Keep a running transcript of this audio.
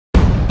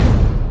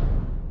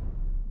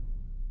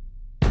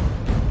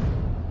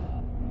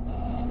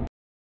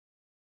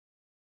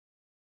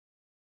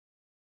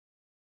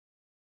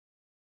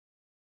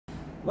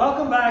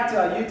Welcome back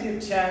to our YouTube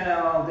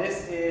channel.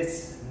 This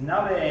is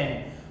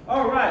Navin.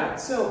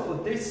 Alright, so for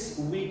this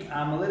week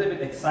I'm a little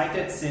bit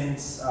excited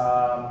since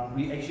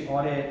we actually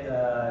ordered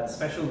a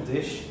special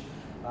dish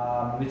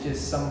which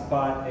is some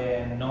part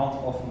in north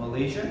of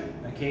Malaysia.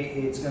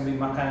 Okay, it's going to be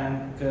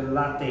makan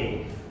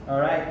kelate.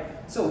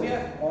 Alright, so we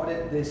have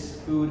ordered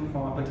this food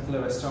from a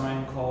particular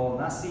restaurant called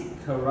Nasi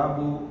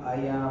Kerabu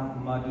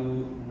Ayam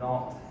Madu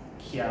North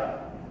Kiara.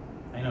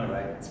 I know,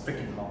 right? It's a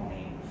freaking long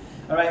name.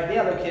 Alright, they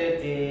are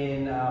located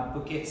in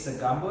Bukit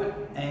Segambut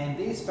and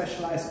they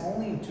specialize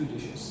only in two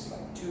dishes,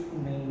 like two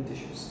main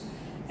dishes.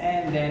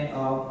 And then,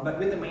 but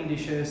with the main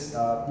dishes,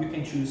 you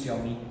can choose your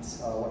meats,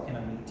 what kind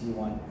of meat do you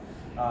want.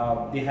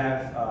 They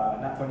have,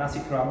 for Nasi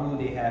Kerabu,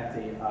 they have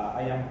the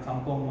Ayam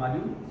Kampung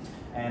Madu,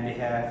 and they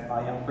have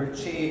Ayam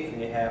Percik,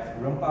 they have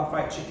Rempah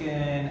fried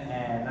chicken,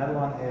 and another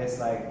one is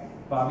like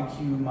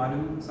barbecue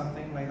Madu,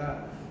 something like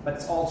that. But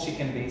it's all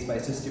chicken based, but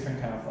it's just different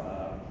kind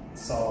of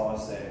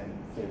sauce and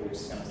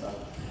flavors kind of stuff.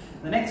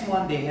 The next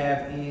one they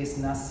have is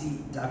Nasi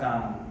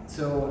Dagang.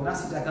 So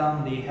Nasi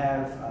Dagang, they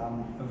have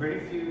a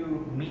very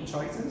few meat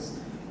choices.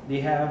 They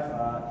have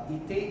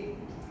Itik,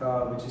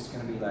 which is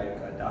going to be like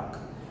a duck.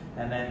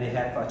 And then they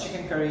have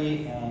chicken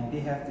curry, and they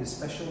have this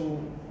special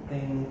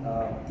thing,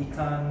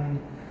 ikan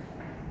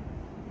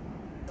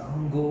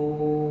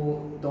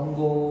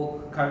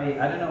dongo curry.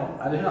 I don't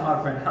know how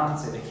to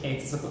pronounce it. Okay,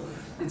 so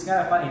it's kind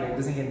of funny that it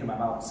doesn't get into my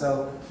mouth.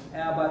 So,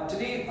 but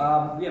today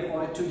we have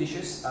ordered two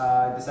dishes.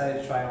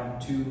 Decided to try on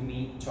two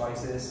meat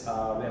choices.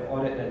 We have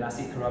ordered the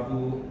Nasi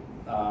Kerabu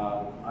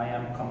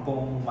Ayam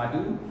Kampung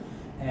Madu,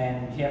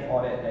 and we have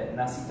ordered the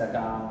Nasi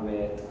Dagang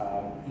with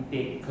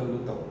Itik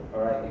Kerutuk.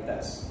 Alright, if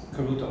that's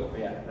Kerutuk,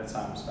 yeah, that's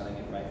how I'm spelling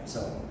it right.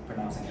 So,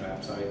 pronouncing it right,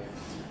 I'm sorry.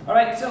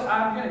 Alright, so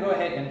I'm gonna go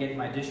ahead and get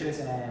my dishes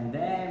and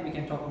then we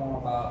can talk more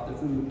about the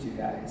food to you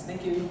guys.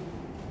 Thank you.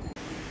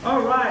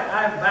 Alright,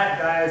 I'm back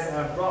guys.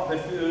 I've brought the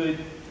food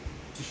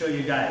to show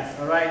you guys.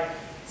 Alright,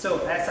 so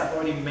as I've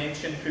already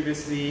mentioned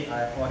previously,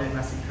 I've ordered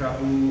Nasi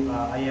Kerabu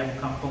Ayam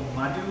Kampung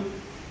Madu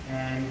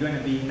and going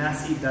to be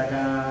Nasi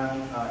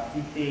Dagang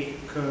Itik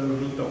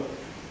Kerutuk.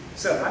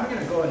 So I'm going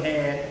to go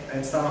ahead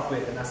and start off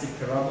with the Nasi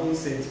Kerabu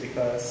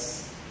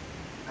because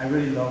I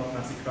really love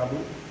Nasi Kerabu.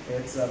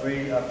 It's a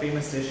very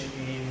famous dish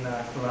in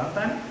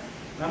Kelantanese.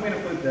 I'm going to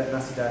put the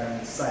Nasi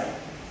Dagang aside.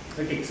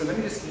 Okay, so let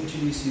me just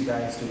introduce you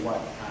guys to what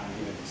I'm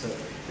doing. So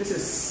this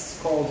is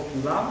called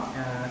ulam.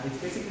 It's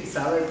basically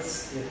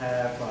salads. It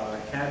have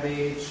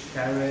cabbage,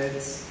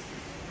 carrots,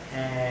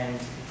 and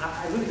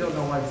I really don't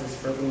know what is this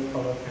purple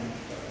color kind of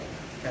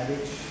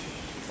cabbage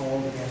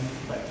called again,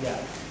 but yeah.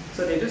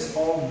 So they're just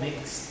all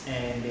mixed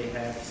and they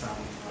have some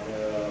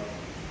other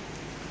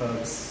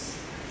herbs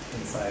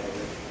inside of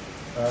it.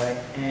 Alright,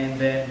 and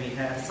then we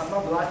have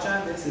sambal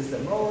belacan. This is the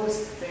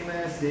most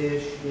famous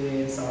dish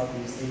in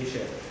Southeast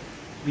Asia.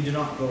 We do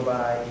not go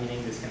by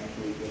eating this kind of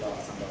food without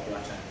sambal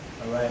belacan.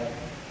 Alright,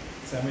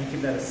 so I'm going to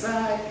keep that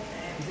aside,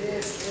 and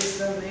this is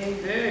the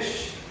main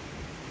dish.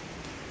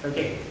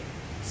 Okay,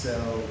 so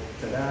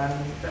ta-da,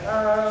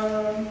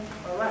 ta-da!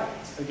 Alright,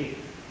 okay,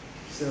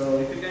 so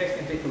if you guys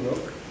can take a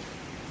look,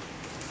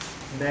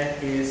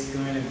 that is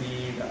going to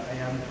be the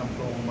Ayam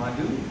Kampung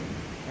Madu,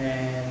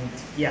 and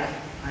yeah,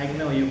 I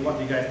know what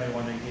you guys might be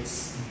wondering,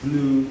 it's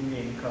blue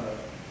in color.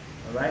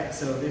 Alright,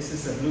 so this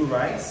is a blue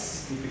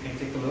rice, if you can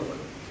take a look.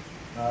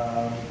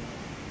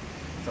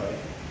 Sorry.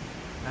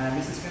 And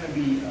this is going to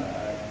be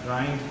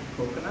grind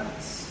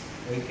coconuts,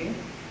 okay?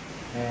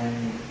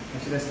 And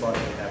actually that's about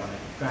it we have on it.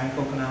 Grind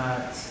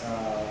coconuts,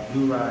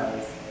 blue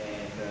rice,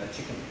 and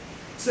chicken.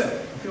 So,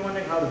 if you're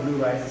wondering how the blue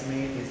rice is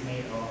made, it's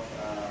made of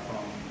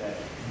from that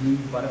blue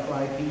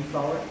butterfly pea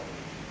flower.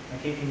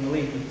 Okay, in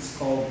Malay it's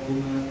called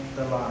bunga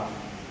telang.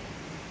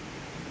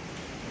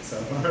 So,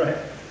 alright.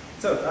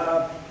 So,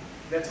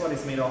 that's what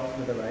it's made of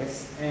with the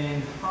rice.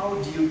 And how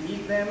do you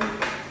eat them?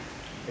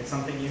 It's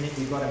something unique.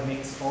 You've got to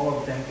mix all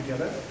of them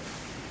together.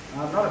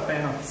 I'm not a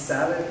fan of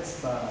salads,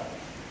 but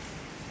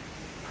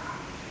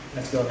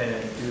let's go ahead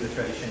and do the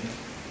tradition.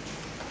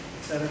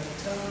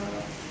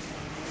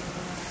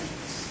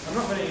 I'm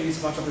not going to use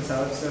much of the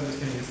salad, so I'm just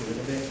going to use a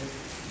little bit.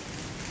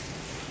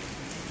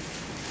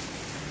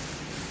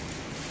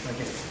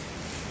 Okay.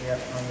 Yeah,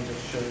 let me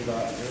just show you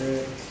that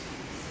bit.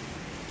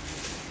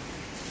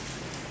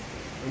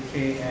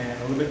 Okay, and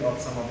a little bit of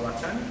sambal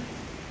belacan.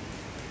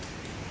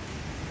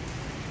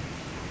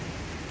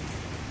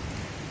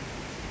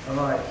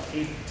 Although I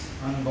hate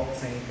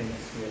unboxing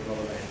things with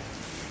rubber band.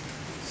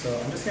 So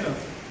I'm just gonna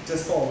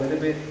pour a little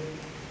bit.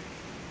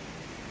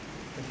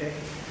 Okay.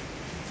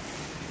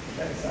 Put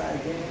that aside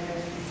again.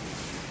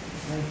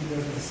 And keep that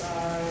to the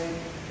side.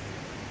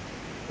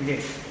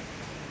 Okay.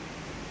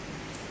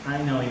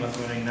 I know you must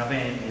be wondering,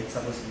 Navin, it's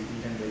supposed to be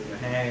eaten with your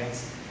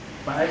hands.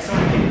 But I just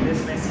want to get it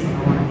this messy. I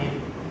want to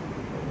eat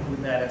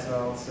with that as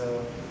well.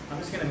 So I'm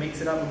just gonna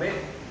mix it up a bit.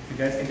 If you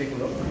guys can take a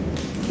look.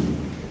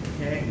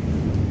 Okay.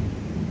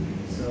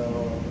 So,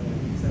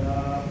 mix it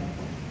up.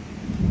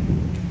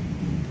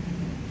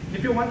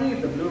 If you're wondering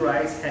if the blue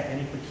rice had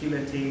any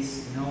peculiar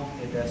taste, no,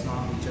 it does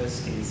not. It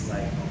just tastes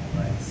like normal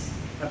rice.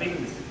 I've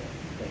eaten this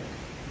before.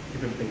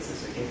 different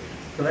places. Okay,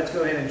 so let's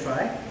go ahead and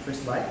try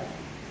first bite.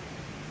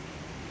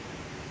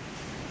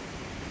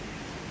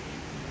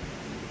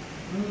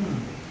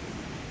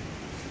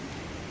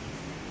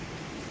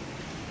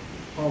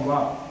 Oh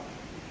wow,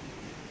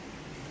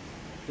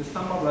 the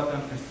sambal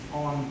belacan is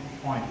on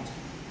point.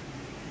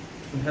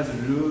 It has a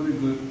really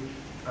good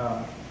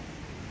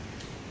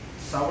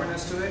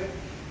sourness to it.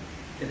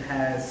 It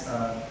has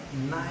a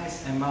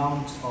nice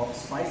amount of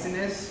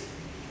spiciness,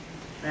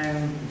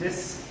 and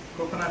this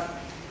coconut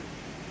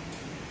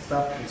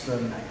stuff is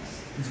really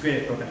nice. It's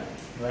great at coconut,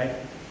 right?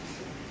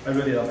 I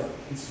really love it.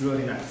 It's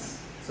really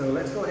nice. So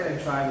let's go ahead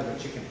and try with the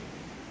chicken.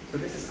 So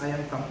this is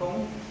ayam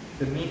kampung.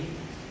 The meat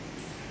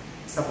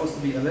is supposed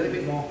to be a little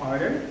bit more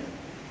harder.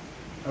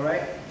 All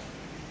right.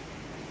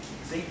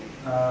 See,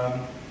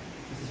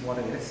 this is what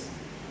it is.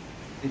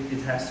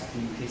 It has to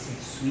be tasting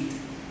sweet,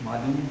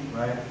 madu,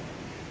 right?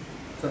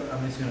 So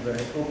I'm just gonna go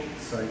ahead. Oh,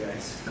 sorry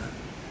guys.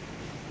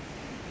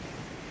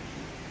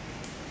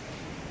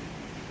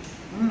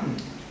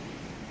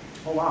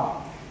 Oh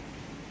wow.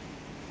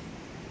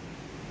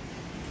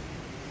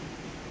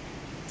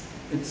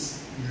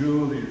 It's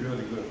really,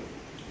 really good.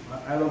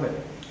 I love it.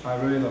 I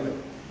really love it.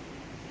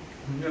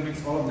 I'm gonna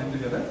mix all of them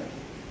together.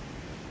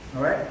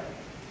 All right.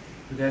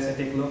 You guys can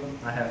take a look.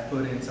 I have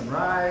put in some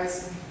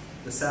rice,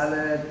 the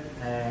salad,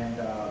 and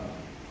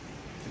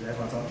you guys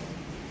want some?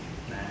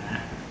 Nah.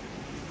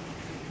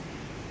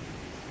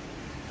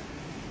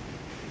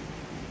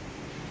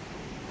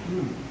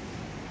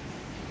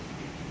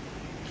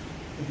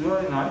 It's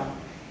really nice.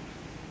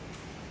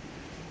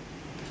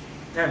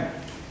 And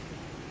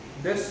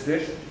this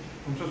dish,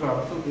 I'm so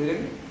sorry, I'm still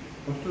eating.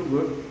 It's still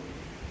good.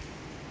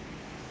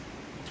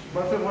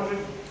 But if you're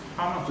wondering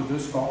how much does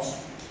this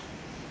cost,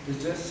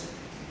 it's just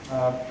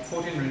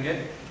 14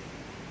 ringgit.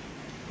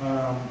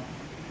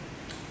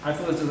 I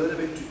feel it's a little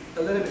bit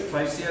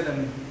pricier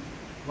than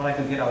what I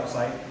could get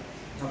outside.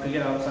 I could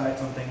get outside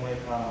something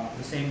with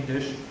the same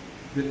dish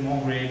with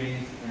more gravy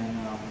and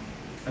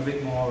a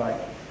bit more like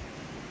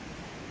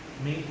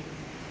meat.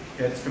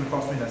 It's gonna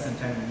cost me less than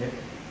 10 ringgit.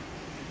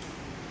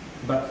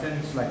 But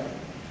since like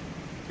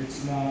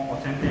it's more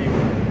authentic,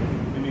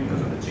 maybe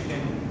because of the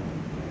chicken,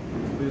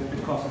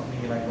 it costs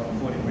me like about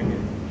 40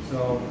 ringgit.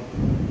 So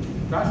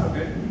that's were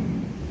good.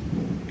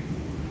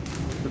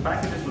 The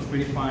packages was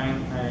pretty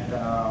fine, and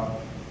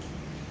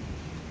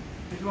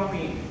if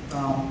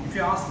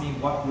you ask me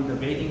what would the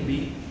rating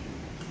be,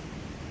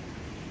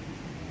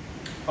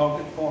 I'll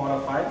give 4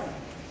 out of 5.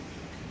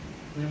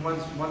 You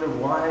wonder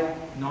why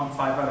not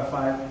 5 out of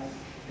 5?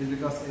 Is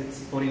because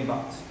it's 14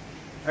 bucks.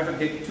 I could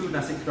get 2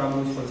 Nasi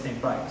Kerabus for the same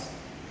price.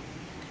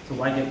 So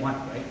why get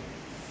 1, right?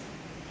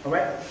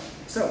 Alright,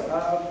 so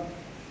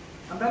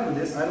I'm done with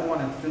this. I don't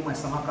want to fill my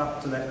stomach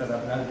up so that I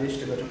have another dish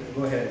to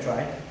go ahead and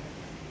try.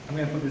 I'm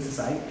going to put this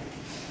aside.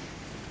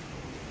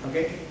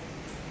 Okay?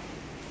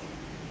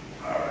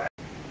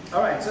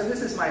 Alright, so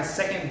this is my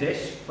second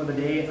dish for the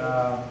day.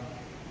 I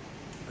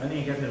know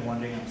you guys have been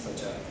wondering, I'm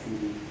such a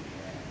foodie.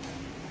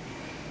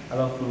 I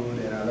love food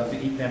and I love to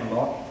eat them a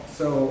lot.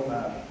 So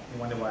you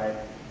wonder why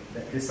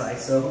this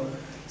size.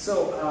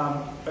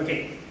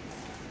 Okay.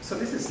 So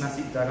this is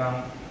Nasi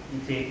Dagang,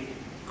 Itik,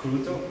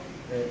 Kerutuk.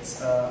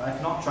 It's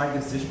I've not tried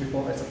this dish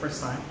before. It's the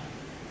first time.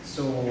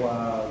 So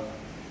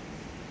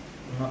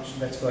I'm not sure.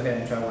 Let's go ahead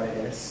and try what it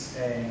is.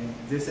 And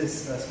this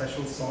is a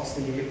special sauce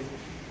they gave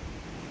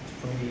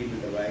for me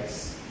with the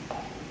rice.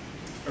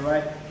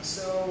 Alright,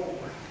 so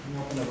I'm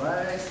open the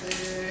rice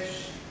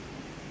dish.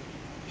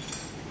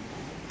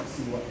 Let's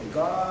see what they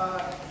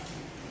got.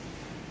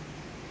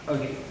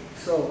 Okay,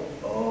 so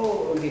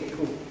okay,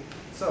 cool.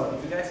 So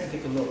if you guys can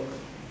take a look.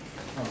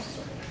 Oh,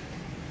 sorry.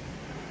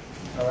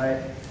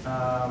 Alright,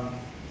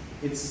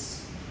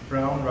 it's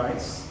brown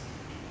rice.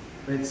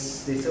 They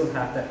still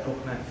have that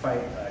coconut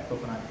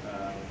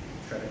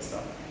shredded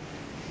stuff.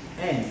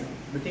 And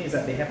the thing is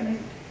that they have an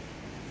egg.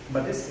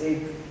 But this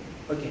egg,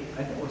 okay,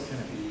 I thought it was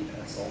going to be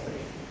salted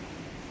egg.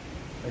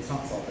 But it's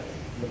not salted egg.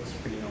 It looks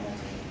pretty normal to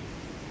me.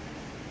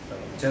 So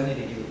generally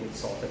they give it with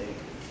salted egg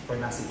for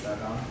Nasi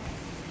Dagang.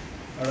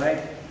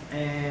 Alright,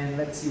 and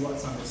let's see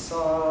what's on the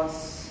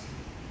sauce.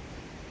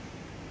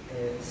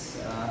 It's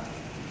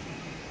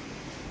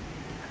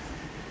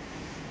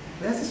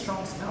it has a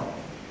strong smell.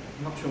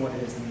 I'm not sure what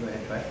it is. Let me go ahead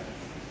and try it.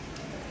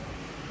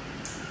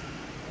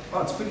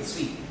 Oh, it's pretty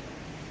sweet.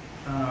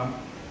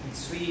 It's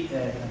sweet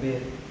and a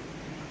bit.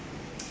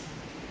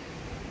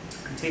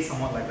 It tastes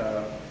somewhat like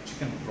a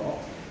chicken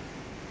broth,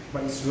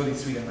 but it's really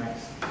sweet and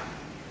nice.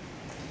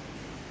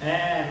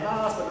 And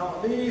last but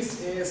not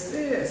least is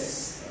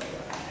this.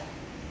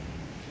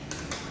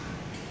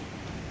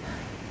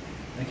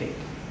 Okay,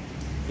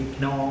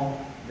 ignore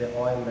the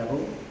oil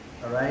level.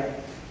 Alright,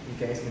 you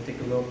guys can take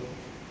a look.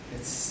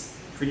 It's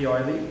pretty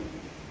oily.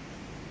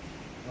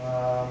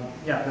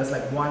 Yeah, there's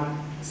like 1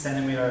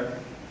 centimeter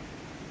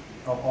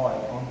of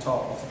oil on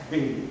top of the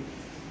gravy.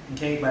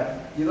 Okay,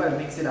 but you gotta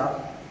mix it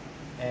up,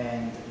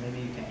 and maybe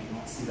you can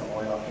not see the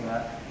oil after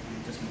that.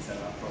 You just mix it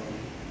up properly.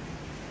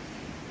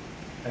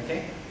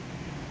 Okay.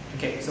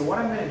 Okay. So what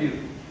I'm gonna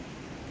do,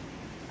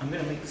 I'm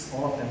going to mix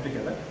all of them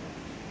together.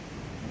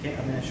 Okay,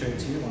 I'm going to show it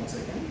to you one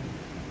second.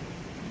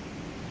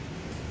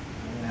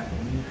 I'm going to have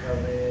the meat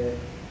of it.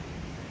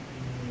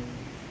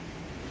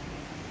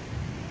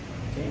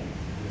 Okay,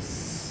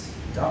 this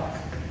duck.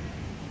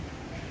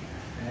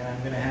 And I'm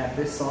going to have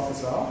this sauce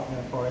as well. I'm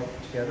going to pour it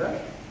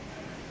together.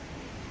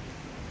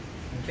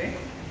 Okay.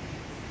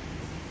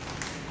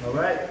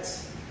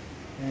 Alright.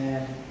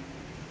 And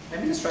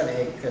let me just try the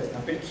egg because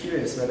I'm pretty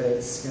curious whether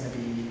it's going to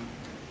be...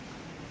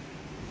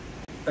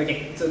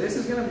 Okay, so this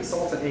is going to be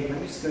salted egg. Let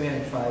me just go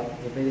ahead and try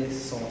if it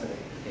is salted egg.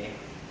 Okay.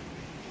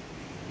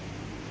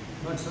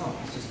 No, it's not.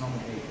 It's just normal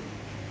egg.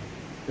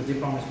 Because they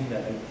promised me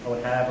that I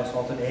would have a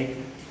salted egg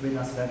with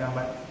Nasi Dagang,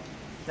 but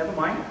never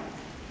mind.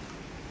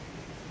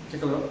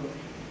 Take a look.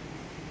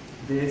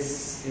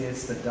 This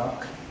is the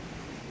duck.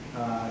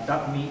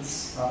 Duck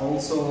meats are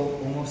also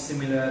almost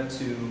similar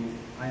to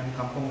Ayam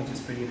Kampung, which is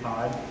pretty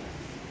hard,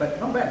 but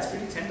not bad. It's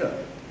pretty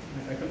tender.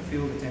 I can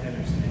feel the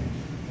tenderness in it.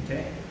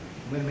 Okay,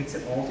 I'm going to mix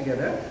it all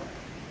together.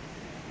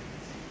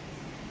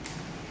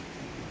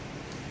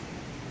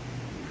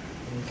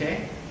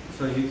 Okay,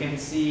 so you can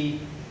see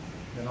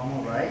the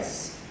normal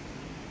rice.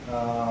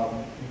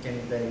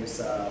 There's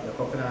the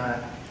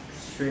coconut,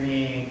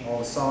 shredding, all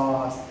the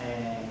sauce,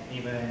 and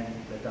even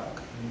the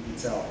duck meat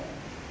itself.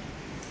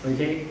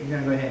 Okay, I'm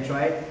gonna go ahead and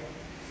try it.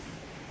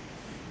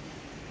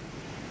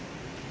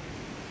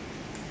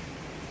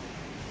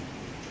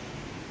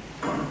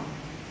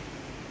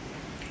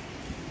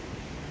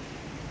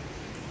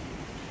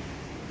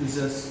 It's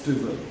just too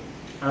good.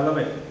 I love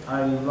it.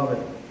 I love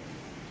it.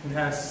 It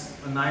has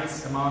a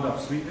nice amount of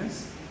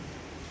sweetness.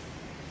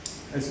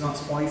 It's not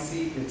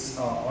spicy. It's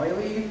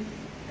oily,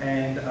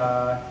 and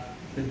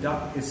the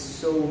duck is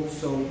so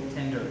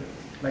tender.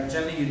 Like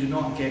generally, you do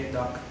not get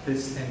duck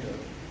this tender.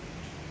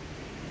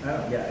 I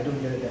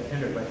don't get it that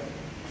tender, but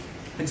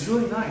it's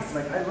really nice.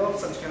 Like I love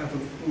such kind of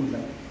food.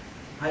 Like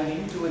I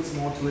lean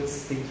more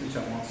towards things which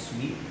are more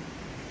sweet.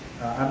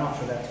 I'm not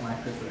sure that's my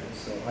preference,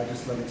 so I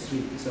just love it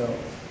sweet. So,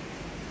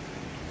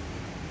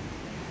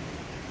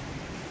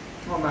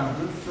 oh man,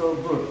 this is so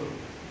good.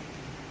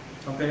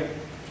 Okay,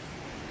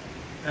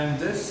 and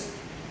this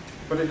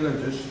particular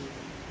dish,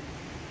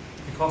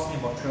 it cost me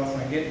about 12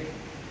 ringgit.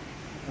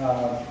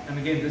 And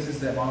again, this is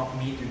the amount of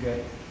meat you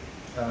get.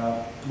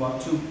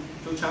 About two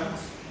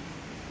chunks.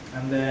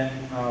 And then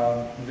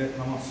you get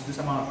almost this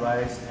amount of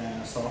rice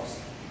and a sauce.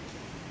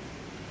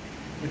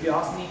 If you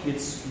ask me,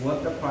 it's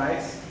worth the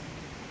price.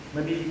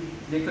 Maybe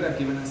they could have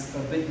given us a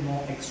bit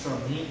more extra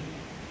meat,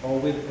 or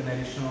with an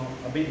additional,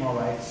 a bit more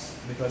rice,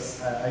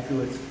 because I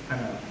feel it's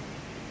kind of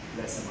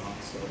less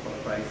amount so for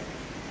the price.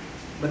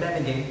 But then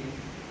again,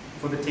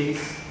 for the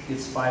taste,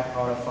 it's 5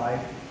 out of 5.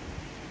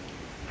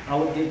 I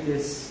would give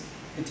this,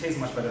 it tastes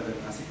much better than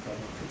Nasi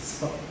Kerabu,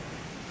 so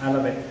I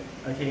love it.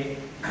 Okay,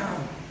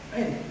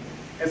 and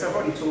as I've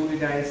already told you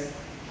guys,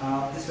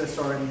 this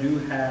restaurant do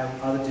have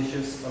other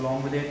dishes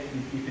along with it.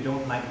 If you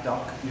don't like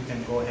duck, you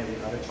can go ahead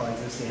with other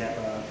choices. They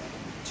have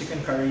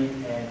chicken curry,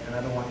 and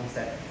another one is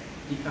that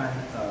ikan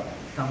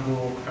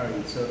tango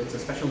curry. So it's a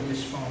special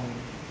dish from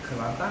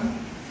Kelantan.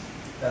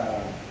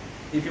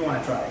 If you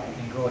want to try it, you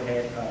can go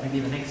ahead. Maybe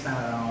the next time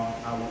around,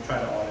 I will try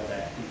to order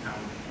that ikan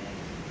and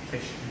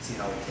fish and see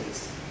how it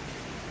tastes.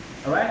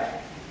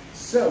 Alright,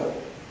 so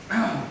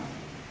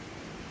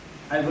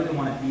I really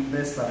want to eat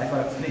this, but I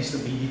gotta finish the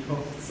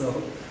video.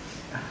 So,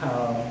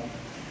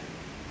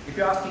 if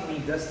you're asking me,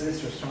 does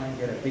this restaurant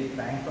get a big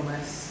bang from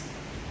us?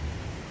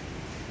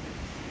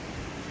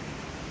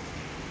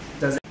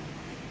 Does it?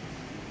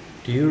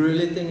 Do you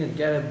really think it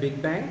get a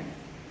big bang?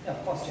 Yeah,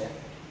 of course, Jeff.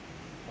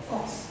 Of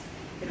course.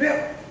 It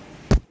will.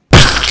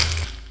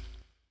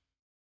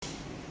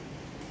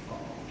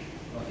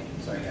 Okay,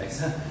 sorry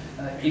guys.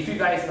 If you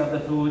guys love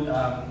the food,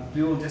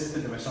 we will just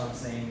put the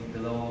restaurant's name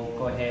below.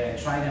 Go ahead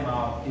and try them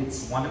out.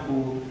 It's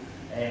wonderful,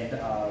 and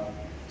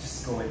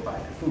just go and buy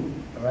the food.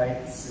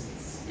 Alright?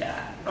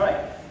 Yeah.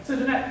 Alright. So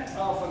do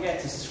not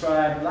forget to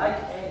subscribe, like,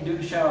 and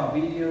do share our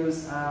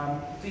videos.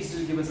 Please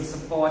do give us a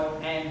support,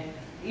 and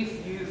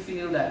if you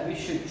feel that we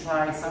should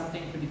try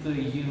something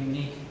particularly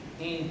unique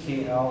in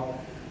KL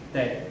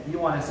that you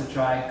want us to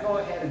try, go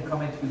ahead and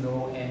comment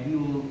below, and we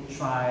will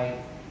try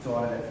to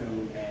order that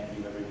food and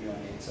do a review on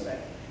it, so that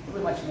it'll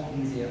be much more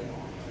easier on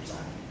your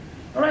side.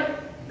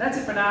 Alright, that's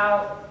it for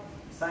now.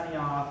 Signing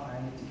off.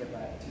 I need to get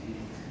back to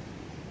eating.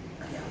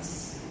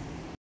 Adios.